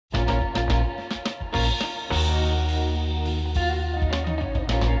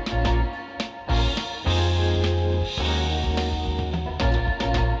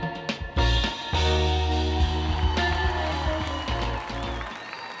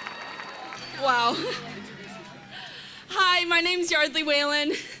wow. Hi, my name's Yardley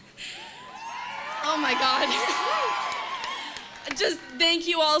Whalen. Oh my God. Just thank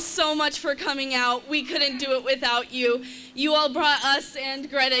you all so much for coming out. We couldn't do it without you. You all brought us and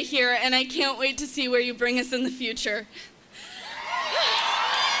Greta here, and I can't wait to see where you bring us in the future.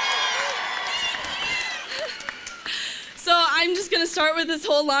 So I'm just going to start with this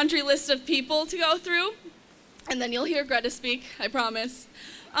whole laundry list of people to go through, and then you'll hear Greta speak, I promise.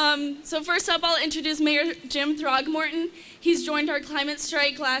 So first up, I'll introduce Mayor Jim Throgmorton. He's joined our climate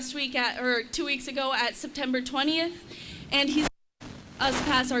strike last week, or 2 weeks ago at September 20th, and he's us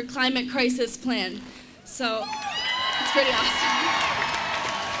pass our climate crisis plan. So it's pretty awesome.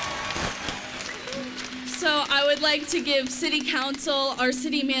 So I would like to give City Council, our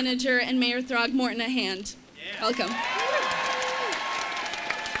city manager, and Mayor Throgmorton a hand. Yeah. Welcome.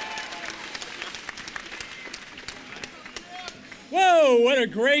 Whoa, what a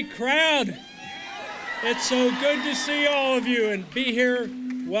great crowd. It's so good to see all of you and be here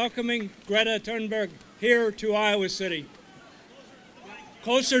welcoming Greta Thunberg here to Iowa City.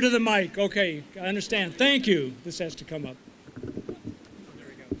 Closer to the mic. Okay, I understand. Thank you. This has to come up.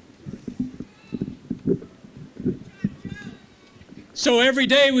 So every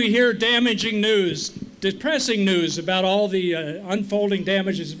day we hear damaging news, depressing news about all the unfolding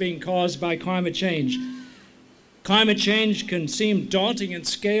damages being caused by climate change. Climate change can seem daunting in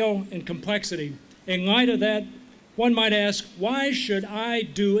scale and complexity. In light of that, one might ask, why should I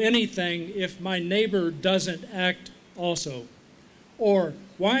do anything if my neighbor doesn't act also? Or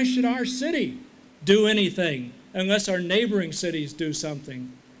why should our city do anything unless our neighboring cities do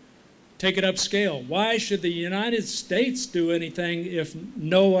something? Take it upscale. Why should the United States do anything if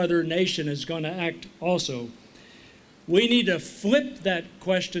no other nation is going to act also? We need to flip that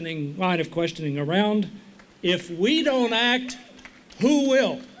line of questioning around. If we don't act, who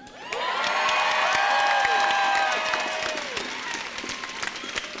will?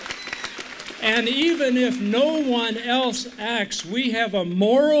 And even if no one else acts, we have a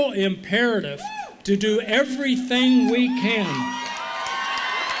moral imperative to do everything we can.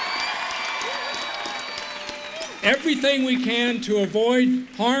 Everything we can to avoid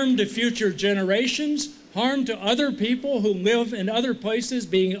harm to future generations, harm to other people who live in other places,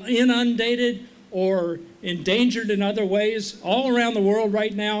 being inundated or endangered in other ways all around the world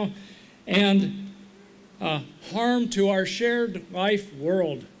right now, and harm to our shared life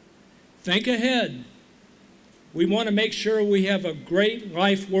world. Think ahead. We want to make sure we have a great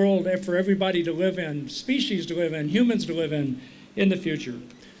life world for everybody to live in, species to live in, humans to live in the future.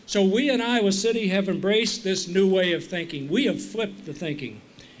 So we in Iowa City have embraced this new way of thinking. We have flipped the thinking.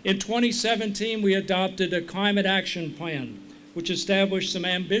 In 2017, we adopted a climate action plan, which established some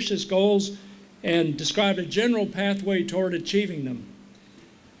ambitious goals and described a general pathway toward achieving them.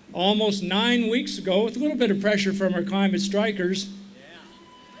 Almost 9 weeks ago, with a little bit of pressure from our climate strikers,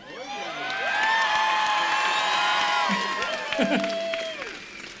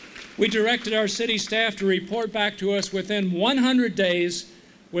 we directed our city staff to report back to us within 100 days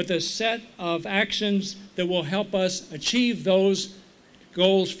with a set of actions that will help us achieve those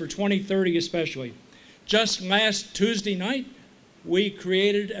goals for 2030 especially. Just last Tuesday night, we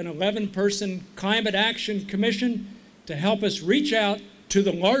created an 11-person climate action commission to help us reach out to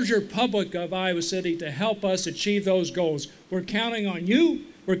the larger public of Iowa City to help us achieve those goals. We're counting on you.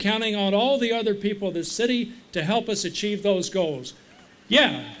 We're counting on all the other people of the city to help us achieve those goals.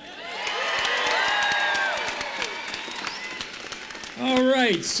 Yeah. All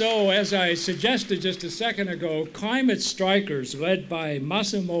right, so as I suggested just a second ago, climate strikers led by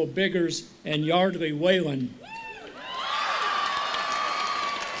Massimo Biggers and Yardley Whalen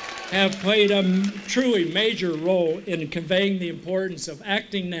have played a truly major role in conveying the importance of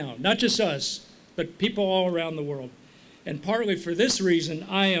acting now, not just us, but people all around the world. And partly for this reason,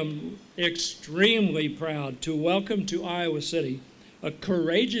 I am extremely proud to welcome to Iowa City a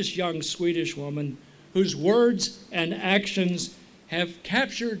courageous young Swedish woman whose words and actions have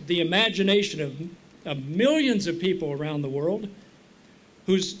captured the imagination of millions of people around the world,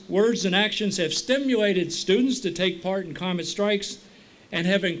 whose words and actions have stimulated students to take part in climate strikes and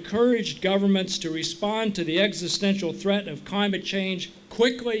have encouraged governments to respond to the existential threat of climate change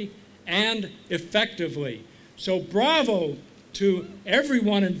quickly and effectively. So bravo to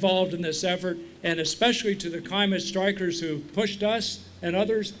everyone involved in this effort, and especially to the climate strikers who pushed us and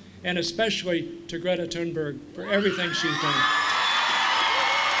others, and especially to Greta Thunberg for everything she's done.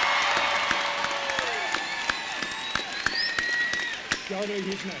 Yardley,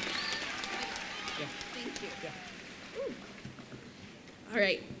 who's next? Yeah. Thank you. Yeah. All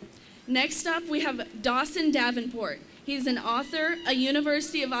right. Next up, we have Dawson Davenport. He's an author, a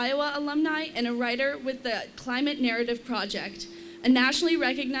University of Iowa alumni, and a writer with the Climate Narrative Project, a nationally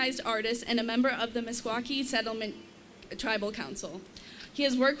recognized artist and a member of the Meskwaki Settlement Tribal Council. He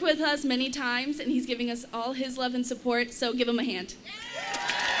has worked with us many times, and he's giving us all his love and support, so give him a hand.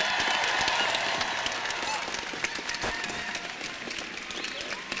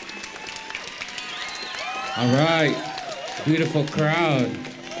 All right, beautiful crowd.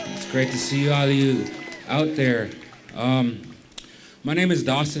 It's great to see all of you out there. My name is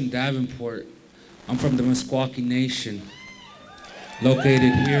Dawson Davenport. I'm from the Meskwaki Nation,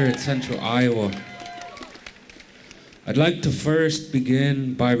 located here in central Iowa. I'd like to first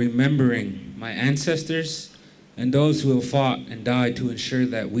begin by remembering my ancestors and those who have fought and died to ensure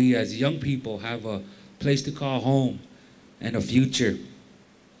that we as young people have a place to call home and a future.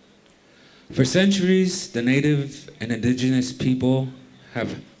 For centuries, the Native and Indigenous people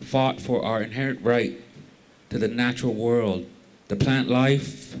have fought for our inherent right to the natural world, the plant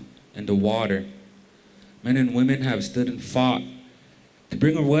life, and the water. Men and women have stood and fought to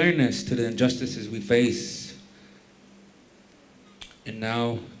bring awareness to the injustices we face. And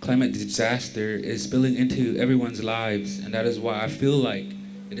now, climate disaster is spilling into everyone's lives, and that is why I feel like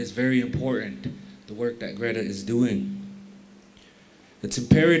it is very important, the work that Greta is doing. It's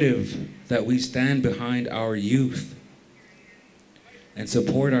imperative that we stand behind our youth and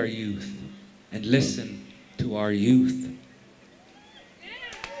support our youth and listen to our youth.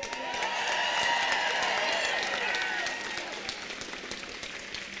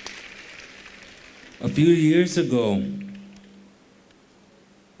 A few years ago,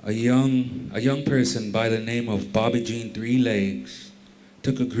 a young person by the name of Bobby Jean Three Legs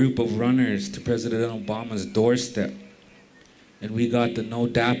took a group of runners to President Obama's doorstep, and we got the No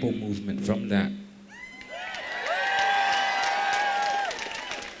DAPO movement from that.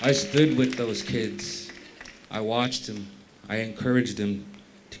 I stood with those kids. I watched them. I encouraged them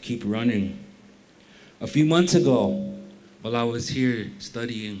to keep running. A few months ago, while I was here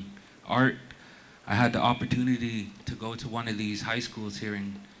studying art, I had the opportunity to go to one of these high schools here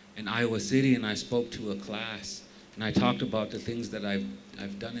in Iowa City, and I spoke to a class, and I talked about the things that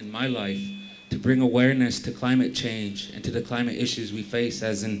I've done in my life to bring awareness to climate change and to the climate issues we face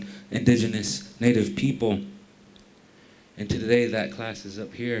as an Indigenous Native people. And today that class is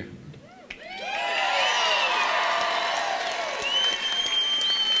up here.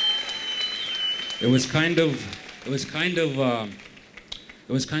 It was kind of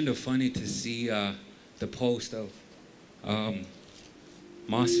funny to see the post of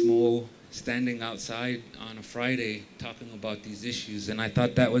Massimo standing outside on a Friday talking about these issues, and I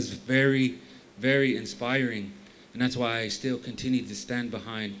thought that was very, very inspiring, and that's why I still continue to stand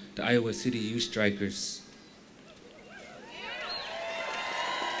behind the Iowa City Youth Strikers.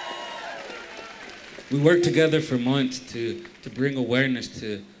 We worked together for months to bring awareness,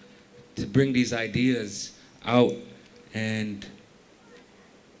 to bring these ideas out, and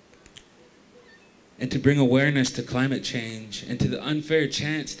to bring awareness to climate change and to the unfair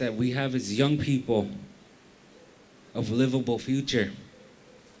chance that we have as young people of a livable future.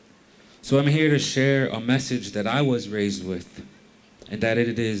 So I'm here to share a message that I was raised with, and that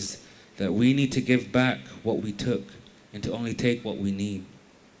it is that we need to give back what we took and to only take what we need.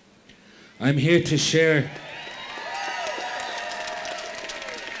 I'm here to show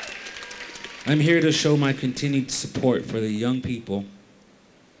my continued support for the young people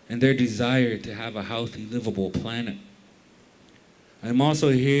and their desire to have a healthy, livable planet. I'm also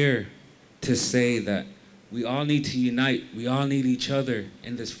here to say that we all need to unite. We all need each other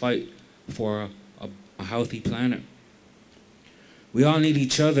in this fight for a healthy planet. We all need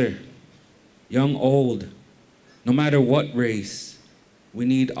each other, young, old, no matter what race. We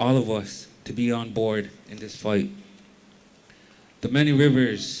need all of us to be on board in this fight. The many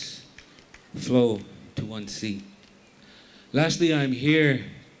rivers flow to one sea. Lastly, I'm here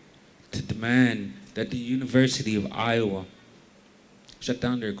to demand that the University of Iowa shut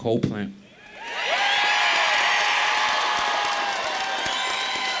down their coal plant.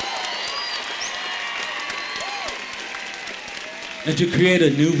 And to create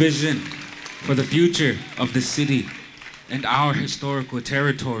a new vision for the future of the city and our historical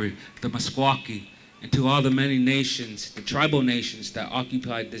territory, the Meskwaki, and to all the many nations, the tribal nations that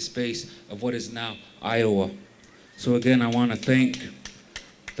occupied this space of what is now Iowa. So again, I want to thank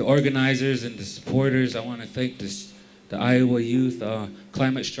the organizers and the supporters. I want to thank the Iowa youth,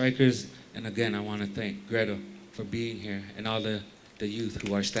 climate strikers, and again, I want to thank Greta for being here and all the youth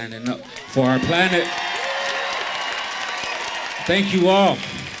who are standing up for our planet. Thank you all.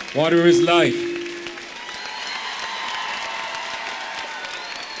 Water is life.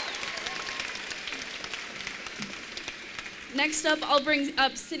 next up, I'll bring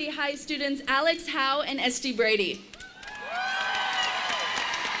up City High students Alex Howe and SD Brady.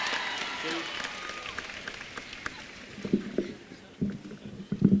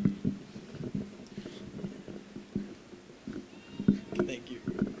 Thank you.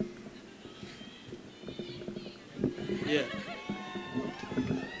 Yeah.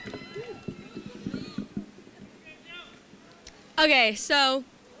 Okay, so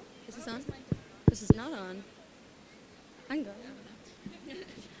is this on? This is not on. I can go.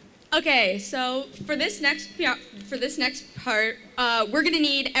 Okay, so for this next part, we're gonna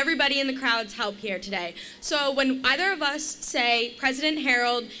need everybody in the crowd's help here today. So when either of us say President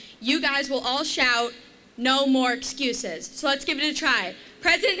Harold, you guys will all shout, "No more excuses." So let's give it a try.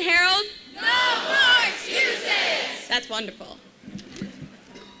 President Harold, no more excuses. That's wonderful.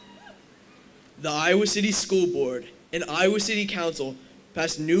 The Iowa City School Board and Iowa City Council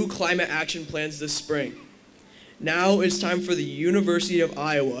passed new climate action plans this spring. Now it's time for the University of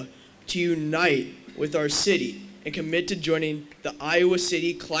Iowa to unite with our city and commit to joining the Iowa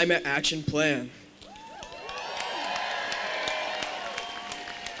City Climate Action Plan.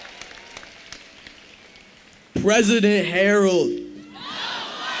 President Harold.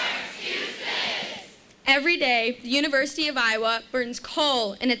 Every day, the University of Iowa burns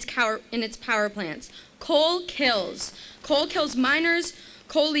coal in its power plants. Coal kills. Coal kills miners.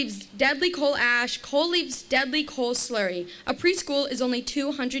 Coal leaves deadly coal ash. Coal leaves deadly coal slurry. A preschool is only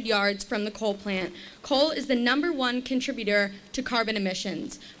 200 yards from the coal plant. Coal is the #1 contributor to carbon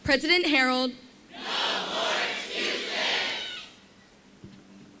emissions. President Harold. No more excuses.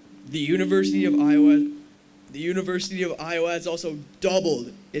 The University of Iowa has also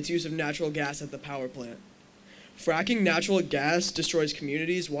doubled its use of natural gas at the power plant. Fracking natural gas destroys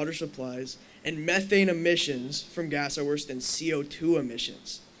communities' water supplies, and methane emissions from gas are worse than CO2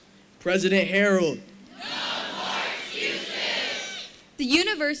 emissions. President Harold. No more excuses. The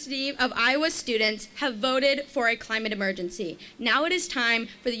University of Iowa students have voted for a climate emergency. Now it is time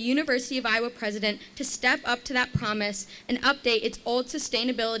for the University of Iowa president to step up to that promise and update its old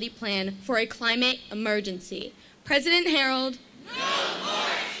sustainability plan for a climate emergency. President Harold. No more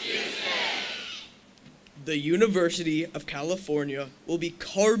excuses. The University of California will be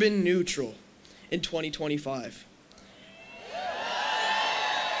carbon neutral in 2025.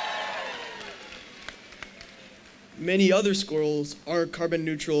 Many other schools are carbon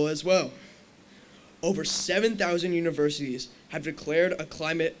neutral as well. Over 7,000 universities have declared a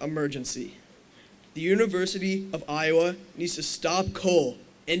climate emergency. The University of Iowa needs to stop coal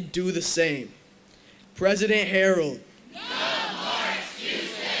and do the same. President Harold.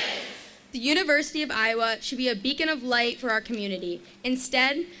 The University of Iowa should be a beacon of light for our community.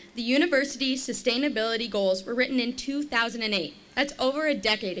 Instead, the university's sustainability goals were written in 2008. That's over a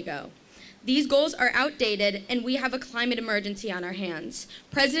decade ago. These goals are outdated, and we have a climate emergency on our hands.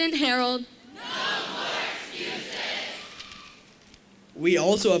 President Harold. No more excuses. We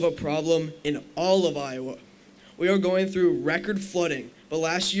also have a problem in all of Iowa. We are going through record flooding, but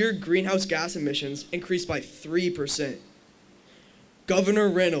last year, greenhouse gas emissions increased by 3%. Governor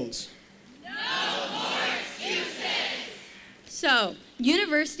Reynolds. So,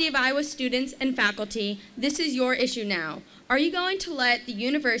 University of Iowa students and faculty, this is your issue now. Are you going to let the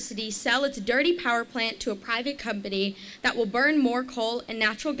university sell its dirty power plant to a private company that will burn more coal and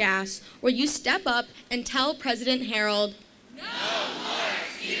natural gas, or you step up and tell President Harold, no more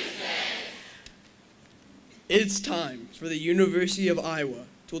excuses? It's time for the University of Iowa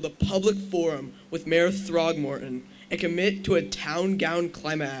to hold a public forum with Mayor Throgmorton and commit to a town-gown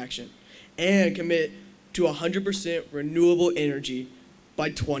climate action and commit to 100% renewable energy by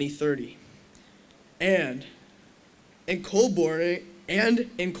 2030. And in coal burning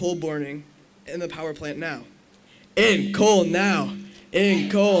in the power plant now. In coal now. In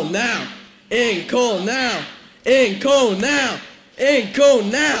coal now. In coal now. In coal now. In coal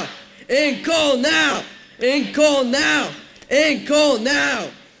now. In coal now. In coal now. In coal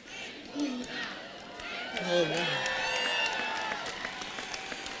now. Coal now.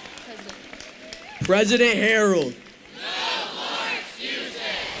 President Harold. No more excuses.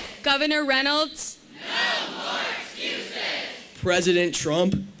 Governor Reynolds. No more excuses. President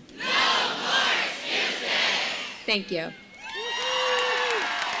Trump. No more excuses. Thank you.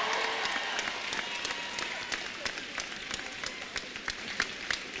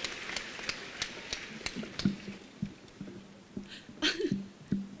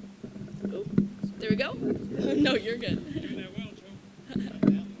 Oh, there we go. No, you're good.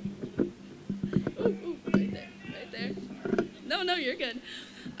 Right there. No, you're good.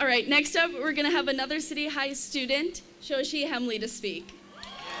 All right, next up, we're going to have another City High student, Shoshi Hemley, to speak.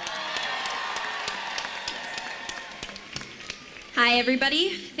 Hi, everybody.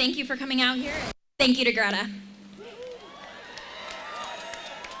 Thank you for coming out here. Thank you to Greta.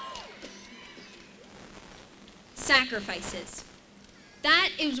 Sacrifices. That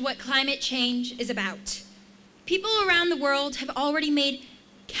is what climate change is about. People around the world have already made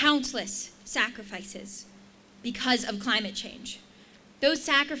countless sacrifices because of climate change. Those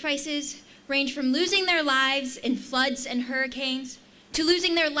sacrifices range from losing their lives in floods and hurricanes to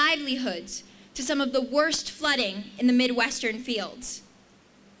losing their livelihoods to some of the worst flooding in the Midwestern fields.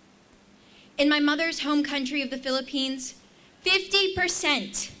 In my mother's home country of the Philippines,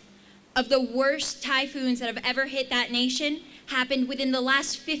 50% of the worst typhoons that have ever hit that nation happened within the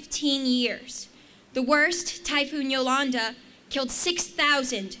last 15 years. The worst, Typhoon Yolanda, killed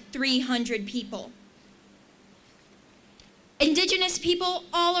 6,300 people. Indigenous people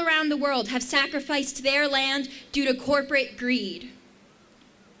all around the world have sacrificed their land due to corporate greed.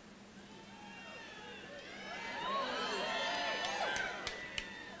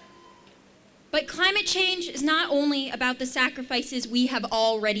 But climate change is not only about the sacrifices we have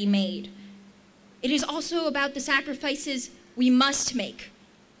already made. It is also about the sacrifices we must make.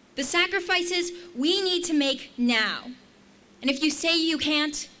 The sacrifices we need to make now. And if you say you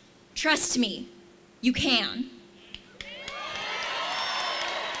can't, trust me, you can.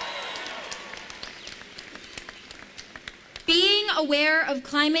 Being aware of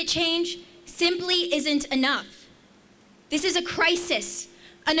climate change simply isn't enough. This is a crisis,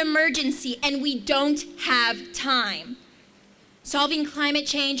 an emergency, and we don't have time. Solving climate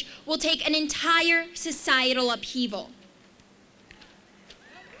change will take an entire societal upheaval.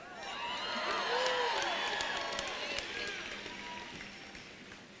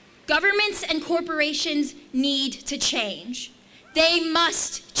 Governments and corporations need to change. They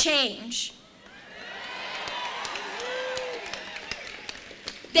must change.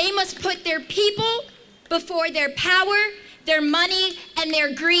 They must put their people before their power, their money, and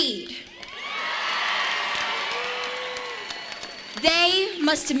their greed. They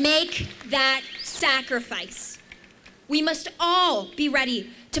must make that sacrifice. We must all be ready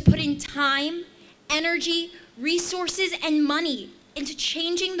to put in time, energy, resources, and money into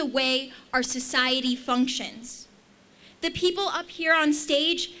changing the way our society functions. The people up here on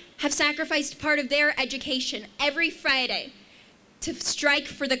stage have sacrificed part of their education every Friday to strike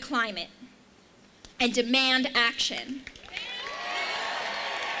for the climate and demand action.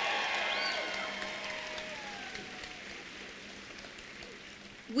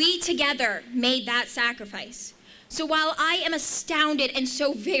 We together made that sacrifice. So while I am astounded and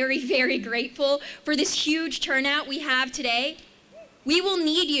so very, very grateful for this huge turnout we have today, we will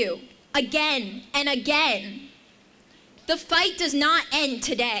need you again and again. The fight does not end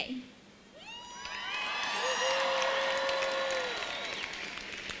today.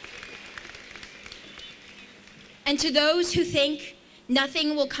 And to those who think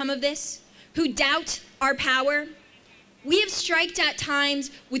nothing will come of this, who doubt our power, we have striked at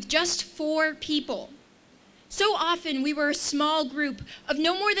times with just 4 people. So often we were a small group of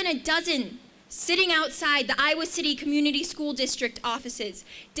no more than a dozen sitting outside the Iowa City Community School District offices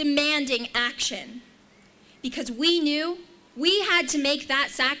demanding action because we knew we had to make that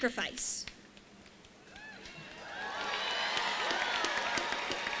sacrifice.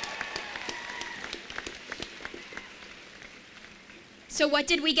 So what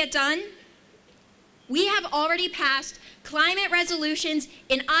did we get done? We have already passed climate resolutions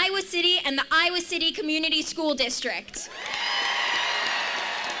in Iowa City and the Iowa City Community School District.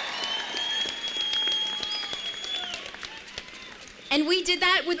 And we did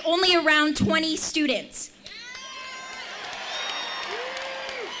that with only around 20 students.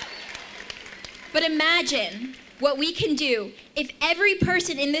 But imagine what we can do if every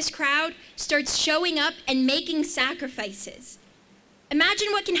person in this crowd starts showing up and making sacrifices.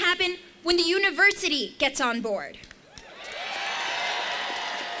 Imagine what can happen when the university gets on board.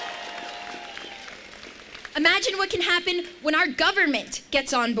 Imagine what can happen when our government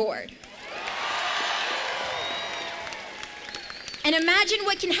gets on board. And imagine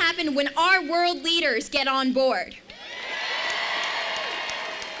what can happen when our world leaders get on board.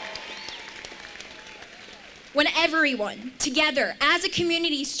 When everyone, together, as a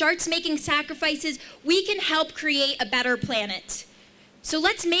community, starts making sacrifices, we can help create a better planet. So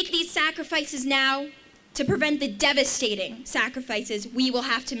let's make these sacrifices now to prevent the devastating sacrifices we will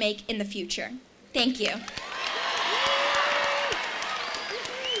have to make in the future. Thank you.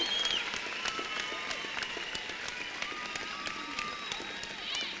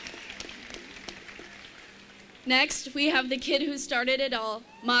 Next, we have the kid who started it all,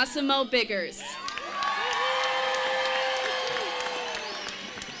 Massimo Biggers.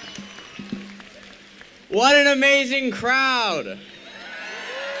 What an amazing crowd!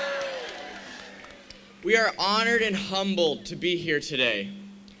 We are honored and humbled to be here today.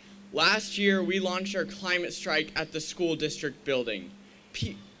 Last year, we launched our climate strike at the school district building.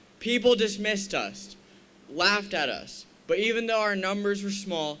 People dismissed us, laughed at us, but even though our numbers were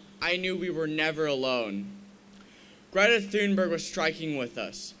small, I knew we were never alone. Greta Thunberg was striking with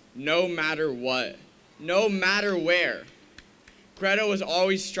us, no matter what, no matter where. Greta was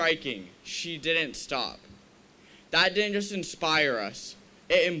always striking. She didn't stop. That didn't just inspire us,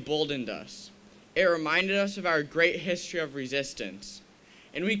 it emboldened us. It reminded us of our great history of resistance.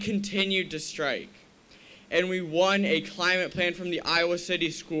 And we continued to strike. And we won a climate plan from the Iowa City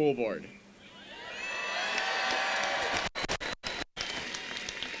School Board.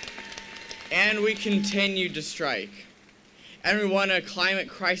 And we continued to strike. And we won a climate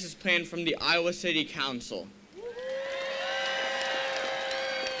crisis plan from the Iowa City Council.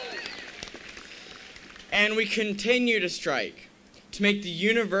 And we continue to strike to make the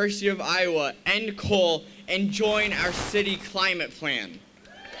University of Iowa end coal and join our city climate plan.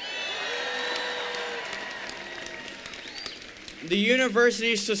 The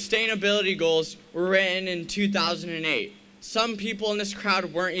university's sustainability goals were written in 2008. Some people in this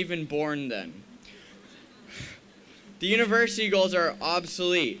crowd weren't even born then. The university goals are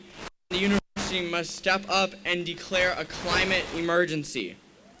obsolete. The university must step up and declare a climate emergency.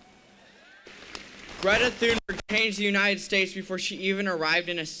 Greta Thunberg changed the United States before she even arrived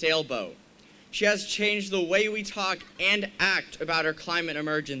in a sailboat. She has changed the way we talk and act about our climate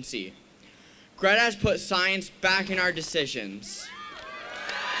emergency. Greta has put science back in our decisions.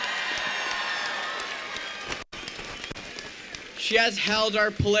 She has held our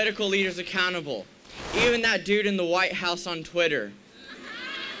political leaders accountable, even that dude in the White House on Twitter.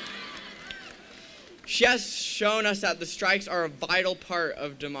 She has shown us that the strikes are a vital part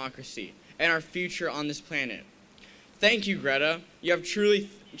of democracy and our future on this planet. Thank you, Greta. You have truly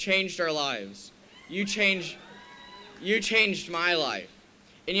changed our lives. You changed my life.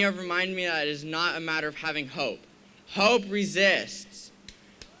 And you have reminded me that it is not a matter of having hope. Hope resists.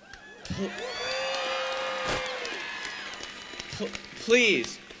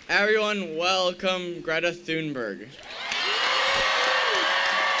 Please, everyone welcome Greta Thunberg.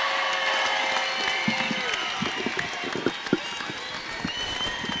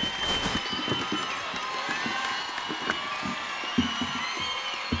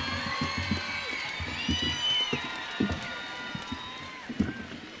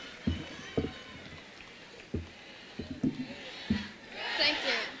 Thank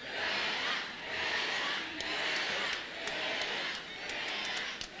you.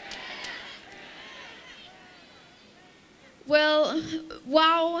 Well,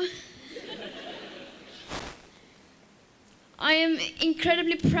 wow. I am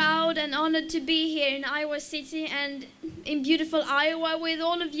incredibly proud and honored to be here in Iowa City and in beautiful Iowa with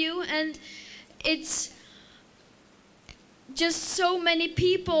all of you. And it's just so many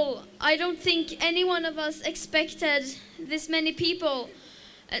people. I don't think any one of us expected this many people.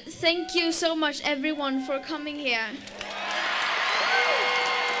 Thank you so much, everyone, for coming here.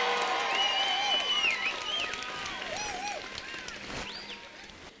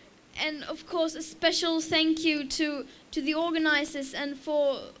 And of course, a special thank you to the organizers and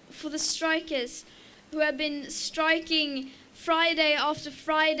for the strikers who have been striking Friday after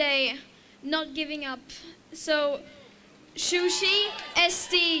Friday, not giving up. So, Shushi,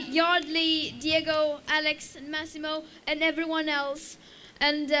 Esti, Yardley, Diego, Alex, and Massimo, and everyone else.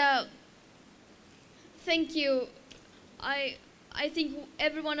 And thank you. I think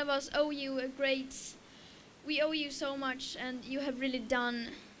every one of us owe you we owe you so much, and you have really done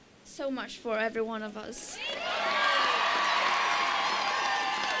so much for every one of us.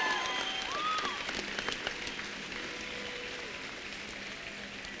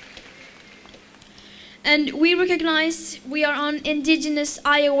 And we recognize we are on indigenous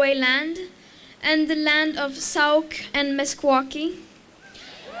Iowa land and the land of Sauk and Meskwaki.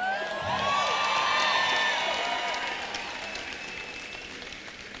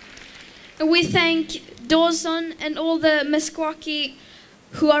 We thank Dawson and all the Meskwaki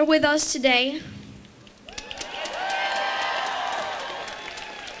who are with us today.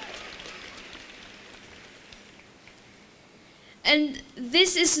 And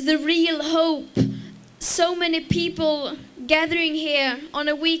this is the real hope. So many people gathering here on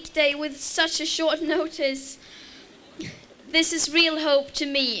a weekday with such a short notice. This is real hope to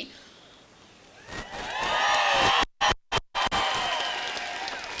me.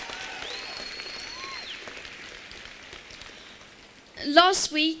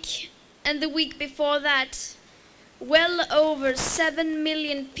 Last week and the week before that, well over 7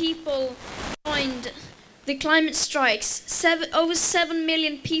 million people joined the climate strikes. Over 7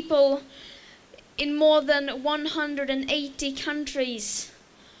 million people in more than 180 countries.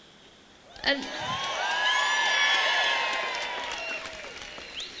 And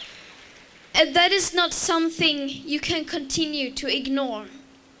that is not something you can continue to ignore.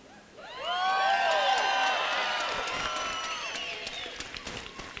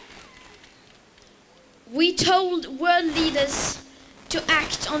 We told world leaders to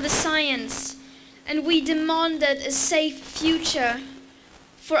act on the science, and we demanded a safe future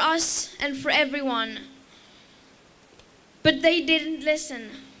for us and for everyone. But they didn't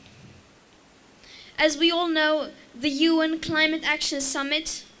listen. As we all know, the UN Climate Action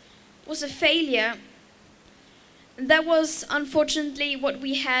Summit was a failure. And that was unfortunately what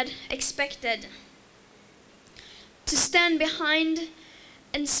we had expected. To stand behind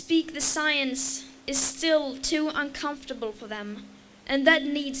and speak the science is still too uncomfortable for them, and that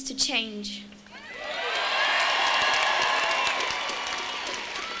needs to change.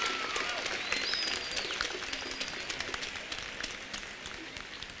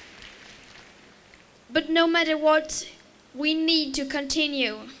 But no matter what, we need to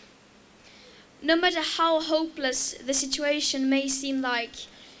continue. No matter how hopeless the situation may seem like,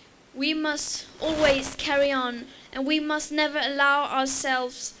 we must always carry on, and we must never allow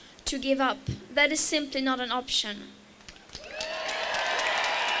ourselves to give up. That is simply not an option.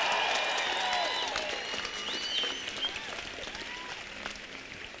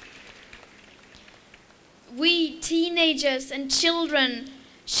 We teenagers and children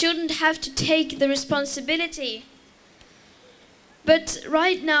shouldn't have to take the responsibility. But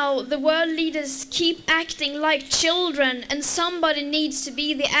right now, the world leaders keep acting like children, and somebody needs to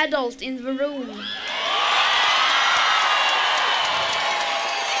be the adult in the room.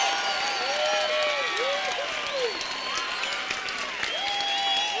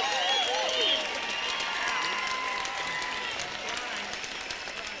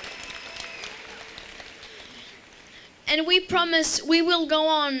 And we promise we will go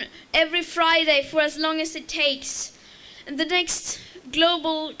on every Friday for as long as it takes. And the next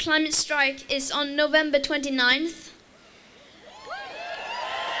global climate strike is on November 29th.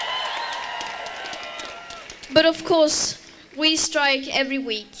 But of course, we strike every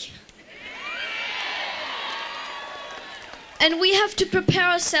week. And we have to prepare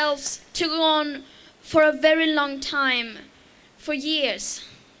ourselves to go on for a very long time, for years.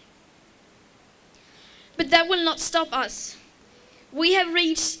 But that will not stop us. We have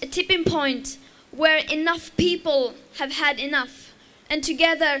reached a tipping point where enough people have had enough, and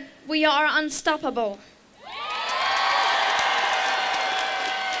together we are unstoppable.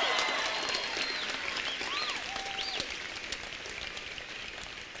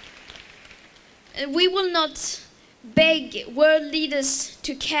 And we will not beg world leaders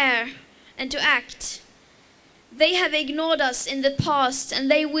to care and to act. They have ignored us in the past, and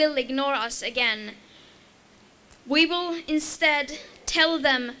they will ignore us again. We will instead tell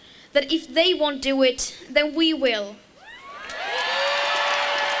them that if they won't do it, then we will.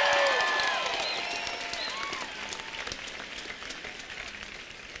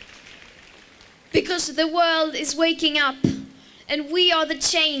 Because the world is waking up, and we are the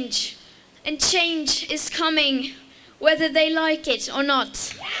change, and change is coming, whether they like it or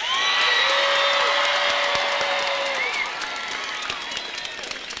not.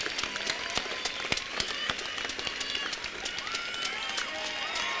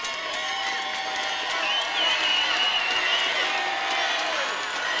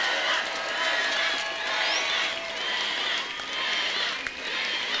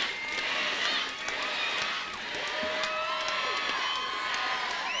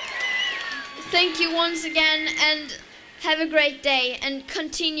 Thank you once again, and have a great day, and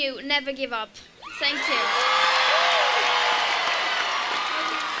continue, never give up. Thank you.